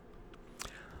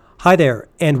Hi there,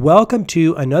 and welcome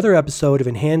to another episode of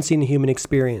Enhancing the Human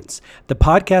Experience, the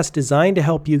podcast designed to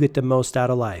help you get the most out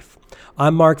of life.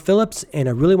 I'm Mark Phillips, and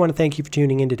I really want to thank you for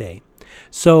tuning in today.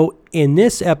 So, in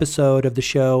this episode of the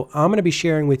show, I'm going to be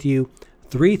sharing with you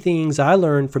 3 things I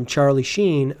learned from Charlie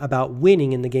Sheen about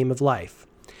winning in the game of life.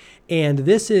 And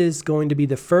this is going to be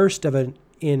the first of a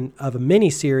mini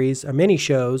series or many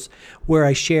shows where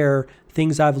I share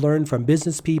things I've learned from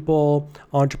business people,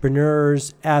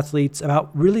 entrepreneurs, athletes about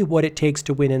really what it takes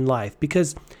to win in life,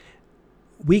 because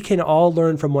we can all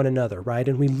learn from one another, right?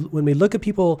 And when we look at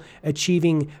people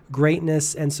achieving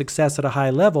greatness and success at a high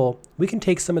level, we can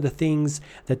take some of the things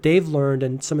that they've learned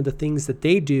and some of the things that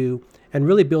they do and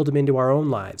really build them into our own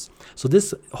lives. So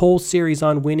this whole series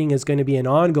on winning is going to be an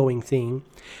ongoing thing.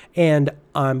 And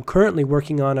I'm currently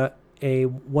working on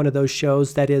one of those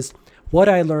shows that is what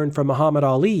I learned from Muhammad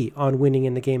Ali on winning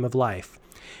in the game of life.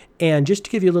 And just to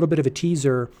give you a little bit of a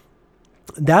teaser,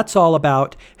 that's all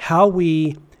about how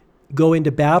we go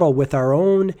into battle with our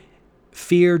own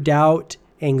fear, doubt,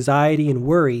 anxiety, and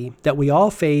worry that we all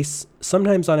face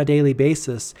sometimes on a daily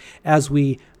basis as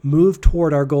we move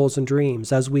toward our goals and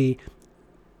dreams, as we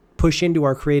push into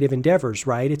our creative endeavors,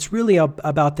 right? It's really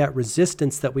about that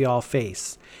resistance that we all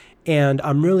face. And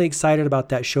I'm really excited about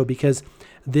that show because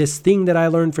this thing that I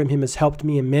learned from him has helped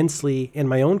me immensely in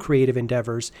my own creative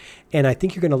endeavors, and I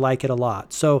think you're going to like it a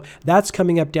lot. So that's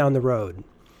coming up down the road.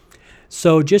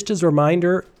 So just as a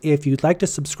reminder, if you'd like to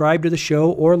subscribe to the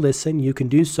show or listen, you can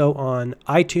do so on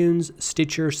iTunes,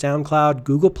 Stitcher, SoundCloud,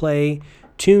 Google Play,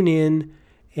 TuneIn,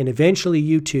 and eventually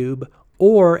YouTube,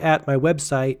 or at my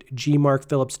website,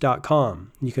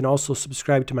 gmarkphillips.com. You can also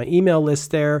subscribe to my email list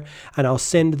there, and I'll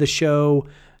send the shows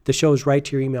right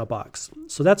to your email box.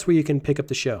 So that's where you can pick up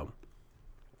the show.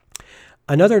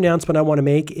 Another announcement I want to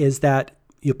make is that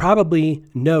you probably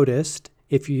noticed,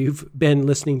 if you've been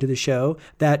listening to the show,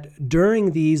 that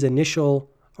during these recently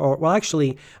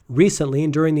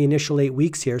and during the initial 8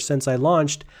 weeks here since I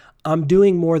launched, I'm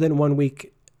doing more than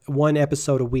one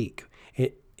episode a week.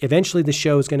 Eventually the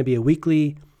show is going to be a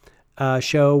weekly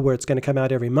show where it's going to come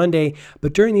out every Monday.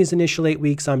 But during these initial 8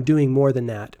 weeks, I'm doing more than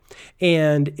that.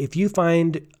 And if you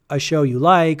find a show you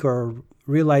like or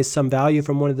realize some value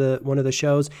from one of the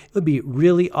shows, it would be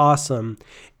really awesome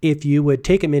if you would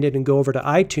take a minute and go over to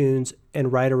iTunes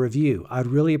and write a review. I'd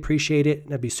really appreciate it, and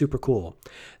that'd be super cool.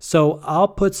 So I'll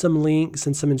put some links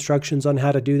and some instructions on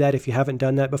how to do that if you haven't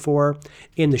done that before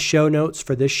in the show notes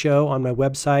for this show on my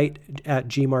website at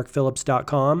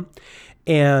gmarkphillips.com.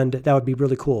 And that would be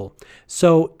really cool.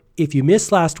 So if you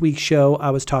missed last week's show, I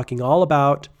was talking all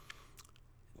about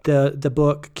the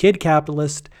book Kid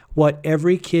Capitalist, What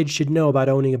Every Kid Should Know About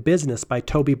Owning a Business by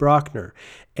Toby Brockner.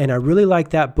 And I really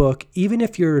like that book. Even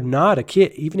if you're not a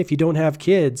kid, even if you don't have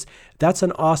kids, that's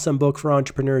an awesome book for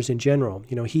entrepreneurs in general.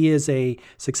 You know, he is a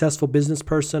successful business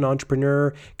person,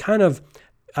 entrepreneur, kind of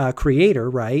creator,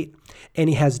 right? And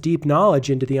he has deep knowledge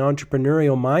into the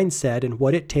entrepreneurial mindset and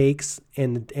what it takes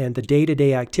and the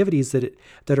day-to-day activities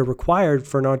that are required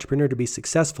for an entrepreneur to be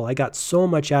successful. I got so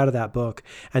much out of that book,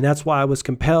 and that's why I was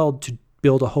compelled to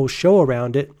build a whole show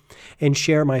around it and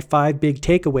share my 5 big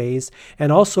takeaways and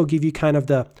also give you kind of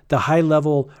the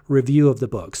high-level review of the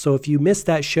book. So if you missed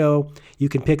that show, you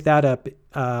can pick that up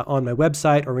on my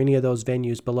website or any of those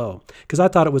venues below, because I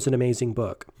thought it was an amazing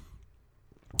book.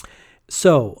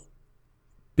 So,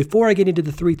 before I get into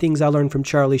the 3 things I learned from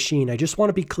Charlie Sheen, I just want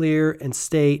to be clear and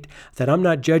state that I'm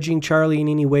not judging Charlie in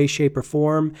any way, shape, or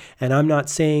form, and I'm not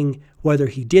saying whether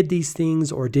he did these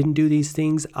things or didn't do these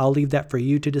things. I'll leave that for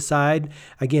you to decide.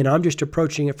 Again, I'm just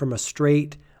approaching it from a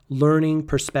straight learning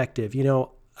perspective. You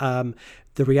know,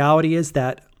 the reality is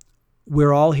that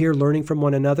we're all here learning from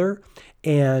one another,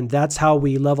 and that's how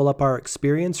we level up our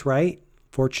experience, right?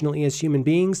 Fortunately, as human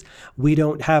beings, we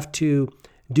don't have to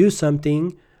do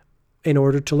something in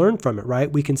order to learn from it,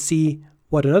 right? We can see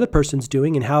what another person's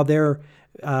doing and how they're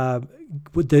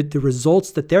with the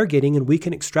results that they're getting, and we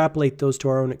can extrapolate those to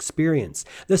our own experience.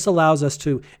 This allows us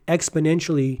to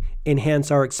exponentially enhance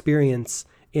our experience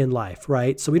in life,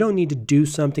 right? So we don't need to do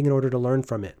something in order to learn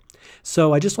from it.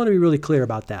 So I just want to be really clear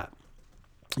about that.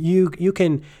 You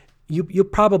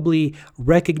probably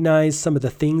recognize some of the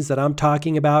things that I'm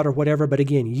talking about or whatever, but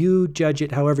again, you judge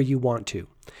it however you want to.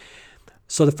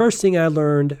 So the first thing I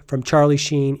learned from Charlie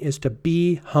Sheen is to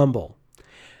be humble.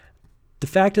 The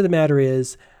fact of the matter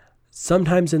is,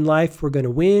 sometimes in life we're going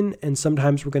to win and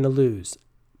sometimes we're going to lose.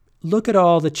 Look at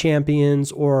all the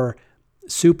champions or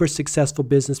super successful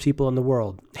business people in the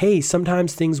world. Hey,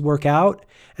 sometimes things work out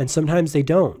and sometimes they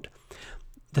don't.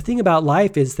 The thing about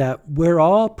life is that we're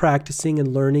all practicing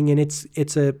and learning, and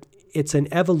it's a it's an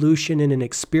evolution and an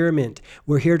experiment.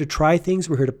 We're here to try things.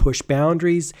 We're here to push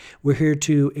boundaries. We're here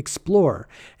to explore.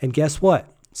 And guess what?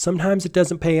 Sometimes it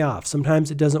doesn't pay off. Sometimes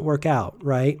it doesn't work out,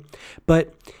 right?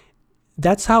 But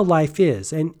that's how life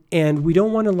is. And we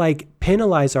don't want to like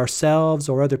penalize ourselves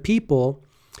or other people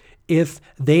if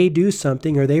they do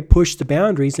something or they push the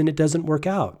boundaries and it doesn't work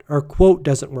out, or quote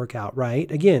doesn't work out, right?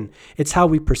 Again, it's how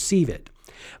we perceive it.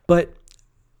 But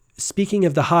speaking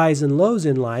of the highs and lows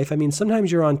in life, I mean,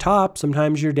 sometimes you're on top,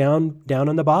 sometimes you're down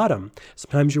on the bottom.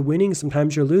 Sometimes you're winning,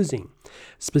 sometimes you're losing.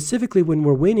 Specifically, when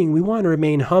we're winning, we want to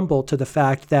remain humble to the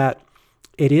fact that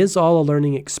it is all a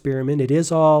learning experiment. It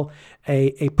is all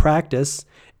a practice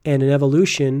and an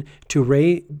evolution to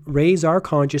raise our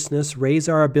consciousness, raise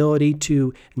our ability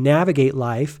to navigate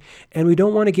life. And we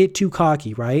don't want to get too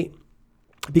cocky, right?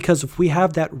 Because if we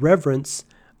have that reverence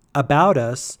about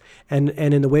us and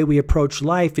in the way we approach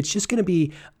life, it's just going to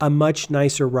be a much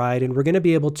nicer ride, and we're going to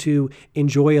be able to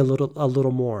enjoy a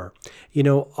little more. You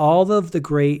know, all of the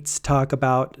greats talk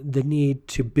about the need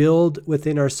to build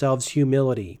within ourselves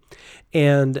humility.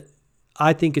 And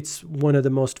I think it's one of the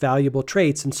most valuable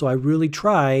traits. And so I really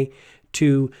try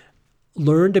to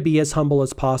learn to be as humble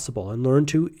as possible and learn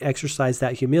to exercise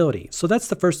that humility. So that's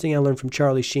the first thing I learned from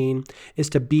Charlie Sheen, is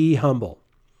to be humble.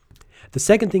 The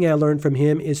second thing I learned from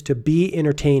him is to be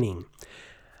entertaining.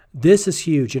 This is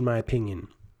huge in my opinion,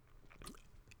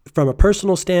 from a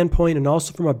personal standpoint and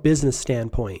also from a business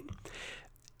standpoint.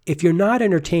 If you're not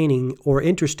entertaining or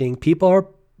interesting, people are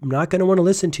not going to want to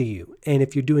listen to you. And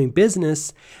if you're doing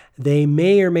business, they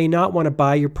may or may not want to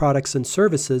buy your products and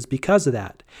services because of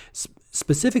that.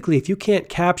 Specifically, if you can't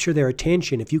capture their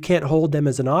attention, if you can't hold them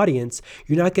as an audience,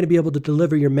 you're not going to be able to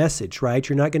deliver your message, right?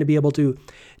 You're not going to be able to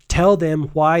tell them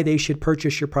why they should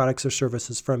purchase your products or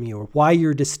services from you, or why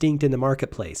you're distinct in the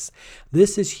marketplace.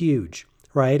 This is huge,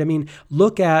 right? I mean,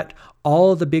 look at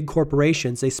all of the big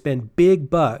corporations. They spend big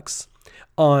bucks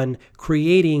on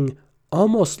creating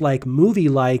almost like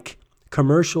movie-like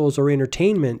commercials or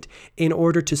entertainment in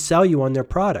order to sell you on their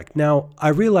product. Now, I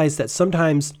realize that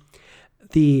sometimes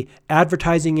the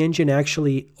advertising engine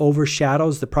actually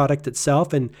overshadows the product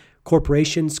itself, and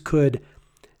corporations could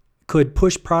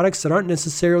push products that aren't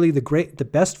necessarily the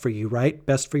best for you, right?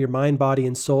 Best for your mind, body,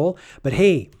 and soul. But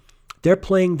hey, they're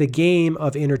playing the game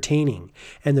of entertaining.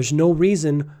 And there's no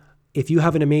reason, if you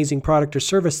have an amazing product or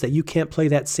service, that you can't play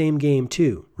that same game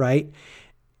too, right?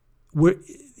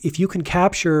 If you can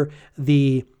capture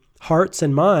the hearts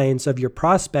and minds of your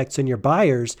prospects and your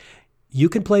buyers, you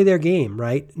can play their game,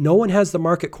 right? No one has the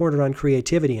market cornered on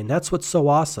creativity, and that's what's so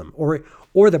awesome.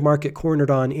 Or the market cornered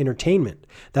on entertainment.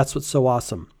 That's what's so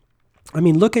awesome. I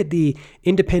mean, look at the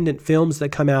independent films that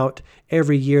come out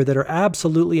every year that are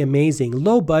absolutely amazing.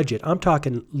 Low budget. I'm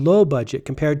talking low budget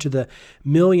compared to the $1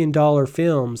 million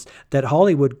films that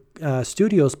Hollywood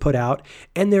studios put out.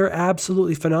 And they're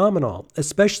absolutely phenomenal,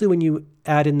 especially when you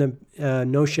add in the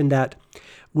notion that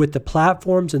with the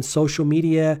platforms and social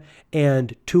media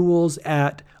and tools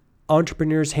at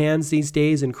entrepreneurs' hands these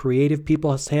days and creative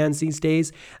people's hands these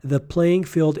days, the playing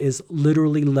field is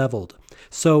literally leveled.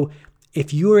 So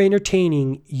if you are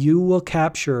entertaining, you will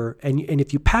capture, and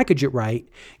if you package it right,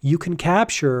 you can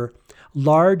capture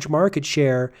large market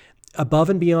share above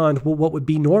and beyond what would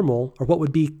be normal or what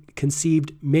would be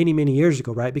conceived many, many years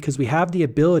ago, right? Because we have the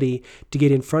ability to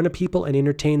get in front of people and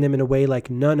entertain them in a way like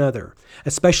none other,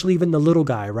 especially even the little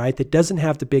guy, right? That doesn't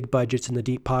have the big budgets and the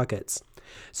deep pockets.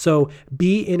 So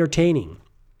be entertaining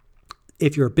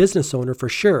if you're a business owner for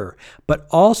sure, but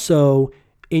also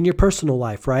in your personal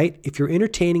life, right? If you're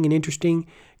entertaining and interesting,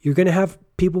 you're going to have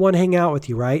people want to hang out with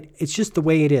you, right? It's just the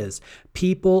way it is.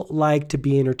 People like to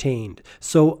be entertained.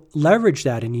 So leverage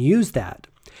that and use that.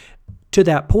 To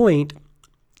that point,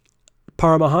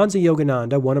 Paramahansa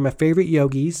Yogananda, one of my favorite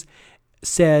yogis,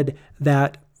 said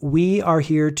that we are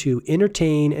here to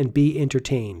entertain and be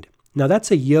entertained. Now that's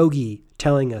a yogi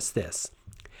telling us this.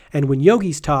 And when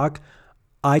yogis talk,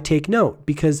 I take note,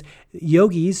 because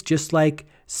yogis, just like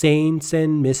saints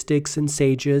and mystics and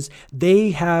sages,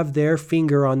 they have their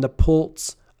finger on the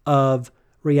pulse of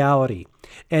reality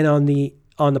and on the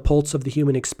pulse of the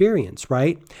human experience,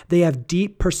 right? They have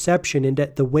deep perception into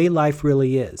the way life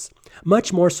really is,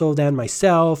 much more so than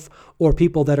myself or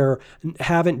people that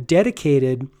haven't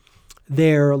dedicated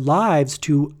their lives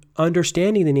to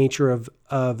understanding the nature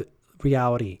of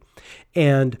reality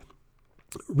and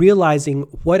realizing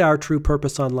what our true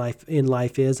purpose in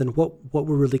life is and what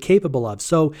we're really capable of.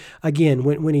 So again,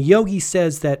 when a yogi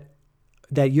says that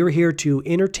you're here to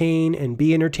entertain and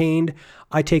be entertained,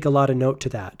 I take a lot of note to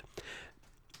that.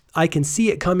 I can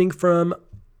see it coming from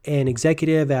an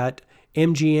executive at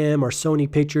MGM or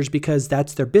Sony Pictures because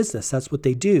that's their business. That's what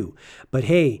they do. But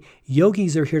hey,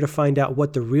 yogis are here to find out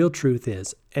what the real truth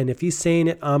is. And if he's saying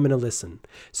it, I'm going to listen.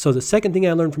 So the second thing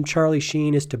I learned from Charlie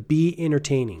Sheen is to be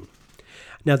entertaining.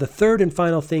 Now, the third and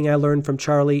final thing I learned from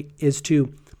Charlie is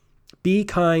to be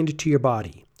kind to your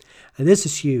body. And this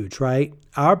is huge, right?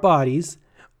 Our bodies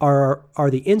are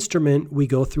the instrument we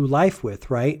go through life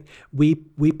with, right? We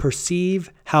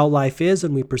perceive how life is,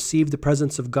 and we perceive the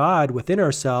presence of God within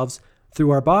ourselves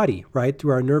through our body, right?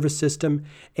 Through our nervous system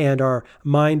and our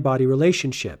mind-body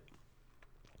relationship.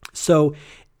 So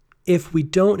if we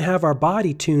don't have our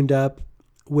body tuned up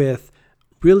with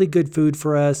really good food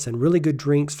for us and really good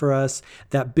drinks for us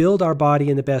that build our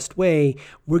body in the best way,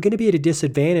 we're going to be at a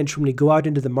disadvantage when we go out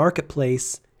into the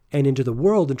marketplace and into the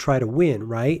world and try to win,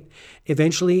 right?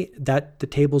 Eventually, the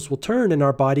tables will turn, and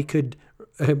our body could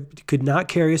not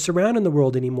carry us around in the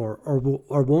world anymore,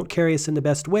 or won't carry us in the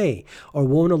best way, or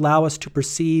won't allow us to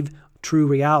perceive true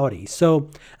reality. So,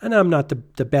 and I'm not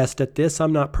the best at this.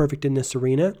 I'm not perfect in this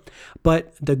arena,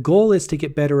 but the goal is to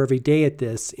get better every day at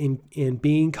this in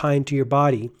being kind to your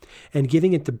body and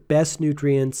giving it the best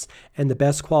nutrients and the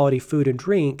best quality food and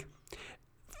drink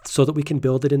so that we can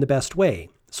build it in the best way.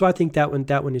 So I think that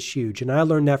one is huge. And I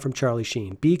learned that from Charlie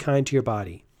Sheen. Be kind to your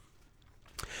body.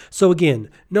 So again,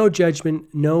 no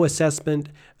judgment, no assessment,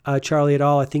 Charlie at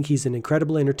all. I think he's an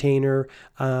incredible entertainer.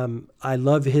 I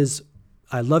love his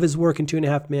work in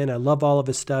 2.5 Men. I love all of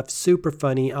his stuff. Super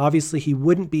funny. Obviously, he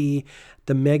wouldn't be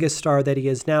the mega star that he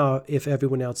is now if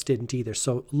everyone else didn't either.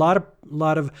 So a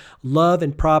lot of love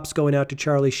and props going out to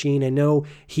Charlie Sheen. I know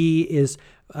he is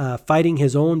fighting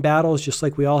his own battles, just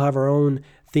like we all have our own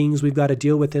things we've got to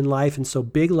deal with in life. And so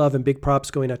big love and big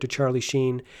props going out to Charlie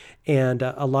Sheen, and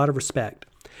a lot of respect.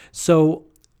 So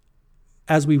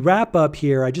as we wrap up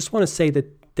here, I just want to say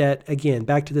that again,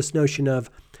 back to this notion of,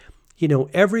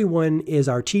 everyone is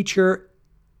our teacher,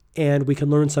 and we can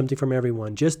learn something from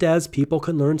everyone, just as people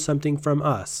can learn something from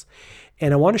us.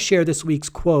 And I want to share this week's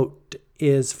quote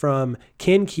is from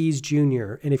Ken Keyes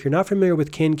Jr. And if you're not familiar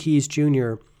with Ken Keyes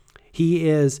Jr., he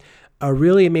is a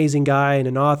really amazing guy and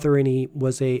an author, and he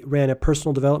ran a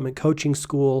personal development coaching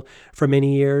school for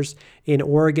many years in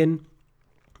Oregon.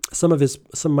 Some of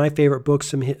my favorite books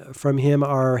from him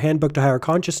are Handbook to Higher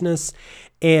Consciousness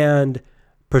and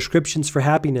Prescriptions for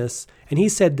Happiness. And he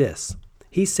said this.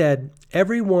 He said,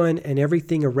 "Everyone and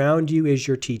everything around you is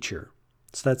your teacher."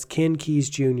 So that's Ken Keyes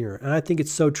Jr. And I think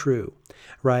it's so true,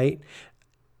 right?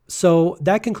 So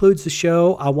that concludes the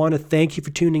show. I want to thank you for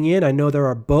tuning in. I know there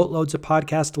are boatloads of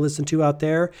podcasts to listen to out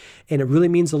there, and it really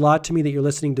means a lot to me that you're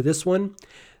listening to this one.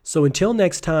 So until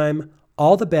next time,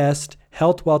 all the best,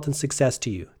 health, wealth, and success to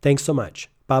you. Thanks so much.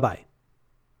 Bye-bye.